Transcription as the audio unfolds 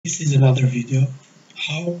This is another video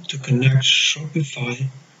how to connect Shopify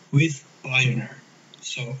with Payoneer.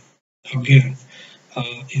 So again,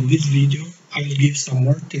 in this video I will give some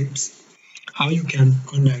more tips how you can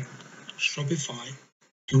connect Shopify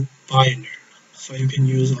to Payoneer so you can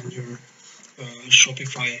use on your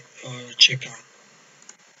Shopify checkout.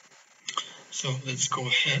 So let's go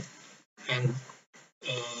ahead and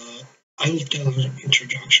I will tell an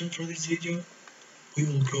introduction for this video. We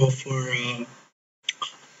will go for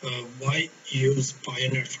why use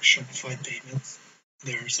Payoneer for Shopify payments.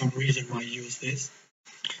 There are some reasons why you use this.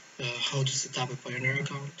 How to set up a Payoneer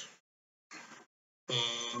account.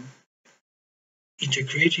 Uh,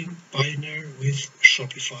 Integrating Payoneer with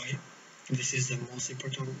Shopify. This is the most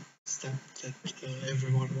important step that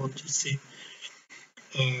everyone wants to see.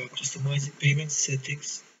 Customizing payment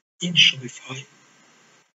settings in Shopify.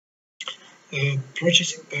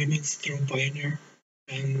 Purchasing payments through Payoneer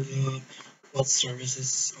and what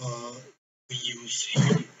services we use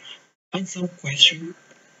here. And some question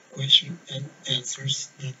and answers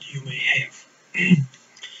that you may have.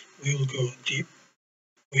 We will go deep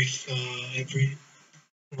with every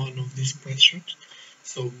one of these questions,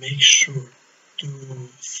 so make sure to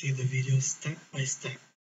see the video step by step.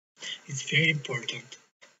 It's very important.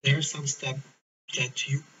 There are some steps that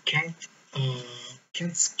you can't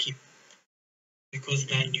skip because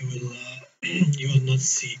then you will you will not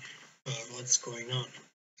see what's going on.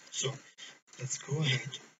 So let's go ahead.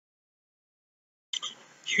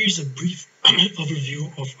 Here's a brief overview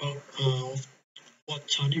of what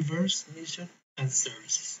Tonyverse mission and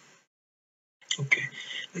services. Okay,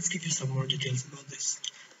 let's give you some more details about this.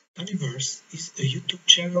 Tonyverse is a YouTube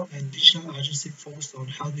channel and digital agency focused on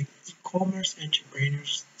helping e-commerce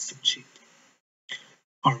entrepreneurs succeed.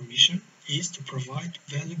 Our mission is to provide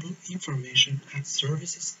valuable information and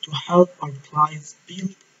services to help our clients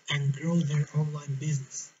build and grow their online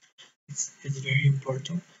business. It's very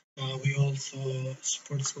important. We also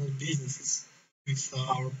support small businesses with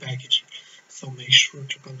our package, so make sure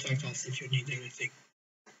to contact us if you need anything.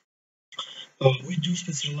 We do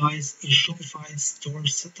specialize in Shopify store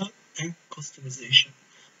setup and customization,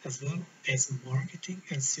 as well as marketing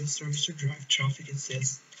and sales service to drive traffic and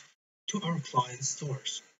sales to our client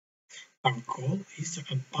stores. Our goal is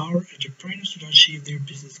to empower entrepreneurs to achieve their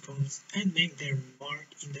business goals and make their mark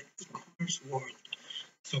in the e-commerce world.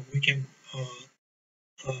 So we can,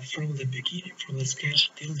 from the beginning, from the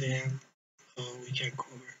sketch till the end, we can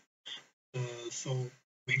cover. So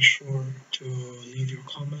make sure to leave your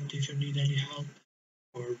comment if you need any help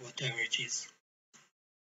or whatever it is.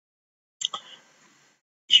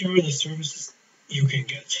 Here are the services you can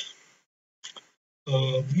get.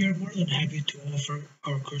 We are more than happy to offer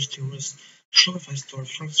our customers Shopify store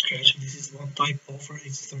from scratch. This is one type offer,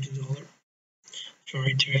 it's $30. If you are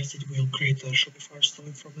interested, we'll create a Shopify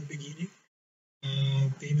store from the beginning,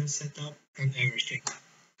 payment setup and everything.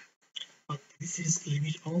 But this is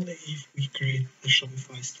limit only if we create the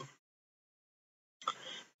Shopify store.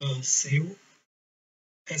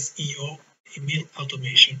 SEO email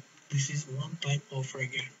automation. This is one time offer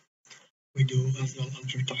again. We do as well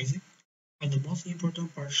advertising. And the most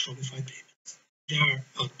important part, Shopify payments. There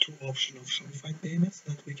are two options of Shopify payments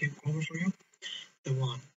that we can cover for you. The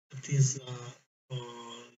one that is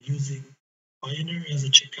using Payoneer as a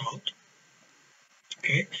checkout.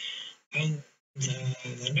 Okay, and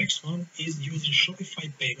the next one is using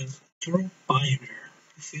Shopify payments through Payoneer.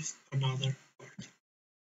 This is another part.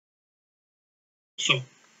 So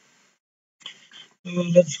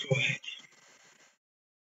let's go ahead.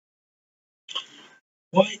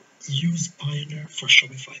 Why use Payoneer for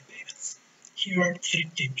Shopify payments? Here are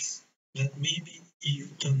 3 tips that maybe you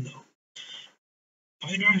don't know.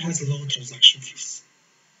 Payoneer has low transaction fees.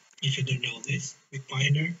 If you don't know this, with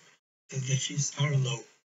Payoneer, the fees are low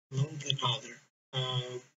than other.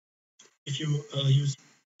 If you use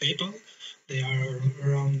PayPal, they are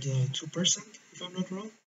around 2%, if I'm not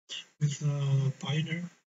wrong. With Payoneer,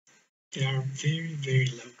 they are very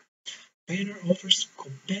low. Payoneer offers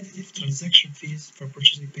competitive transaction fees for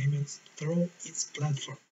purchasing payments through its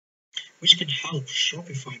platform, which can help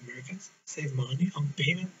Shopify merchants save money on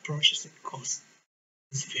payment processing costs.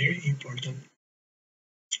 It's very important.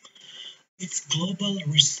 It's global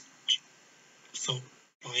reach. So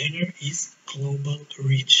Payoneer is global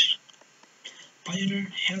reach. Payoneer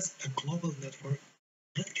has a global network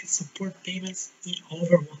that can support payments in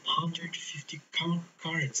over 150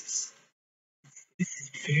 currencies. This is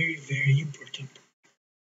very important.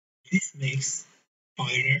 This makes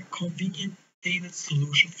Payoneer a convenient payment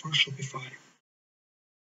solution for Shopify.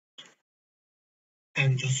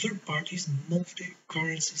 And the third part is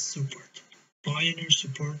multi-currency support. Payoneer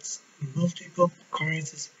supports multiple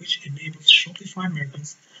currencies, which enables Shopify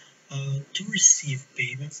merchants to receive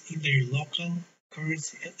payments in their local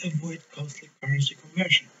currency and avoid costly currency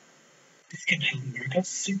conversion. This can help merchants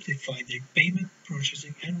simplify their payment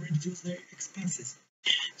processing and reduce their expenses.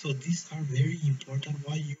 So these are very important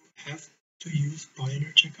why you have to use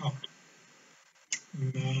Payoneer Checkout.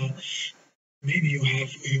 Uh, Maybe you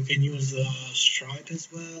can use Stripe as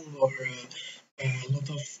well or a lot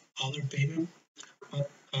of other payment, but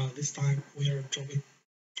this time we are talking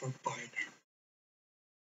for Payoneer.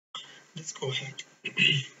 Let's go ahead.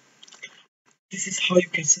 This is how you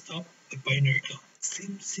can set up a Payoneer account.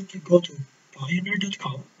 Simply go to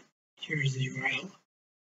payoneer.com. Here is the URL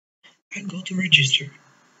and go to register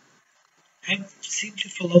and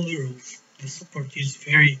simply follow the rules. The support is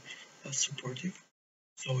very supportive.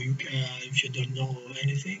 So if you don't know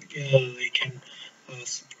anything, they can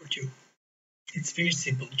support you. It's very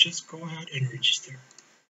simple. Just go ahead and register.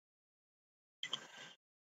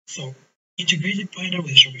 So integrated Payoneer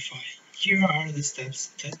with Shopify. Here are the steps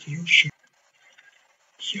that you should.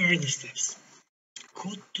 Here are the steps.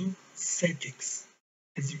 Go to settings.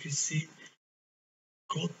 As you can see,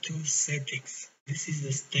 go to settings. This is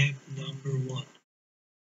the step number 1.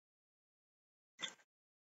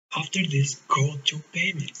 After this, go to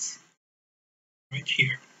payments. Right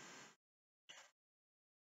here.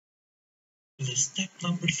 The step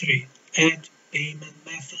number 3, add payment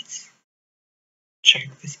methods.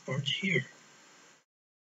 Check this part here.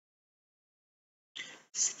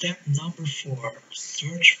 Step number 4,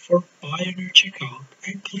 search for Payoneer Checkout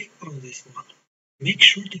and click on this one. Make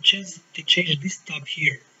sure to change this tab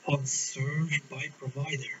here on search by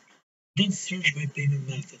provider. Don't search by payment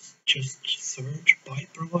methods, just search by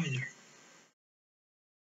provider.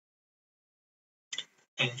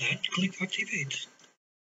 And then click activate.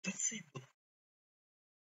 That's simple.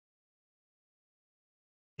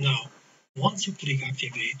 Now, once you click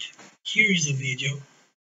activate, here is a video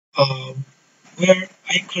where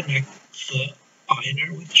I connect the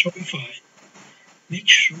Payoneer with Shopify. Make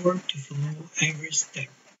sure to follow every step.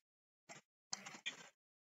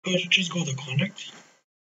 Just go to connect.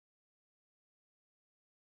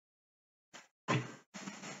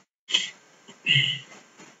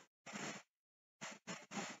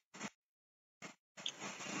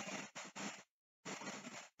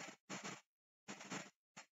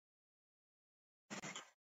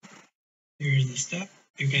 Here is the step.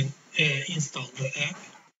 You can install the app.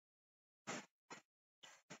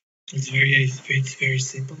 It's very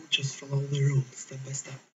simple. Just follow the rules step by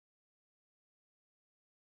step.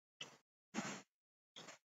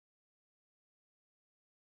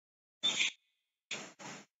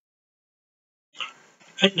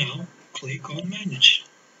 And now click on manage.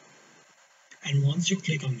 And once you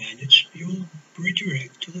click on manage, you will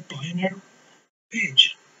redirect to the Payoneer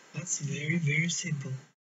page. That's very simple.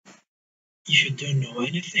 If you don't know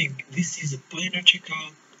anything, this is a Payoneer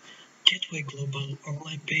Checkout Gateway Global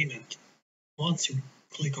Online Payment. Once you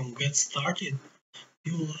click on Get Started,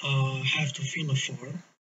 you will have to fill a form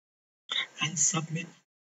and submit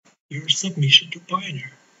your submission to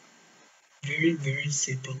Payoneer. Very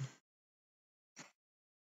simple.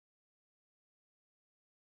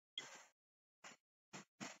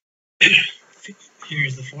 Here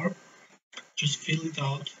is the form. Just fill it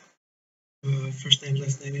out. First name,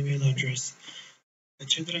 last name, email address,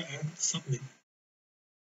 etc. and submit.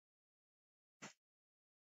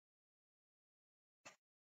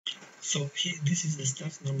 So this is the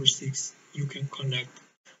step number 6. You can connect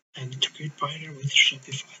and integrate Payoneer with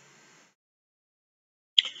Shopify.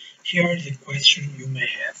 Here are the questions you may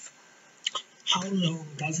have. How long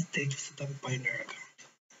does it take to set up a Payoneer account?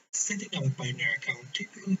 Setting up a Payoneer account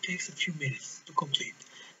typically takes a few minutes to complete.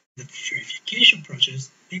 The verification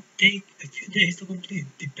process may take a few days to complete,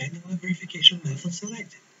 depending on the verification method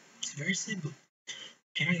selected. It's very simple.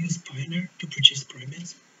 Can I use Payoneer to purchase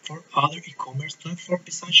premiums for other e-commerce platforms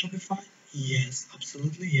besides Shopify? Yes,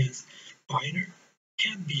 absolutely yes. Payoneer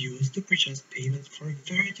can be used to purchase payments for a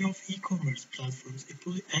variety of e-commerce platforms,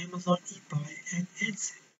 including Amazon, eBay, and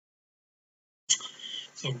Etsy.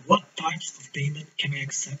 So what types of payment can I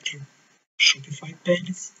accept through Shopify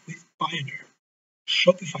payments with Payoneer?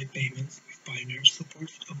 Shopify payments with Payoneer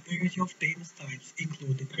supports a variety of payment types,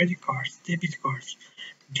 including credit cards, debit cards,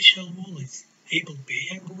 digital wallets, Apple Pay,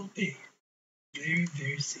 and Google Pay.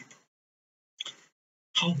 Very simple.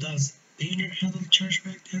 How does Payoneer handle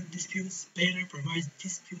chargeback and disputes? Payoneer provides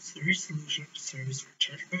disputes resolution service for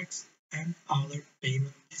chargebacks and other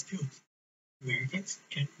payment disputes. Merchants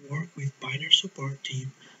can work with Payoneer support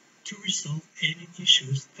team to resolve any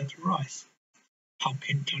issues that arise. How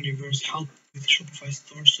can Tinyverse help with Shopify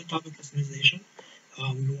store setup and customization?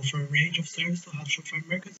 We offer a range of services to help Shopify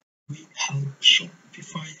merchants. We help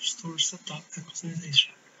Shopify store setup and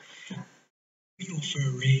customization. We offer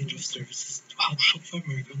a range of services to help Shopify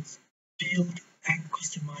merchants build and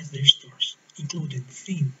customize their stores, including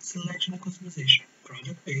theme selection and customization,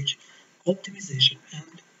 product page optimization,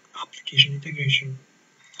 and application integration.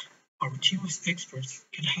 Our team of experts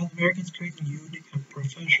can help merchants create a unique and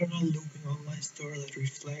professional looking online store that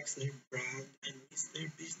reflects their brand and meets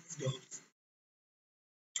their business goals.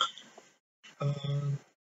 Uh,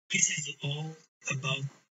 this is all about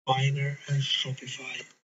Payoneer and Shopify.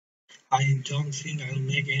 I don't think I'll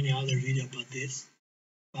make any other video about this,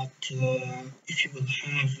 but if you will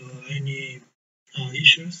have any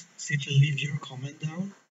issues, simply leave your comment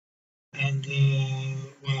down. And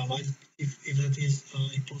well, if that is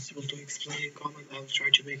impossible to explain in comment, I'll try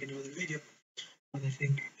to make another video. But I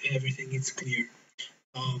think everything is clear.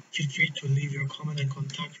 Feel free to leave your comment and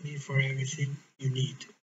contact me for everything you need.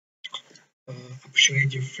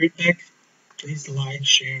 Appreciate your feedback. Please like,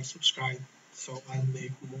 share, subscribe, so I'll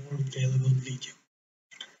make more available videos.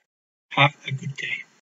 Have a good day.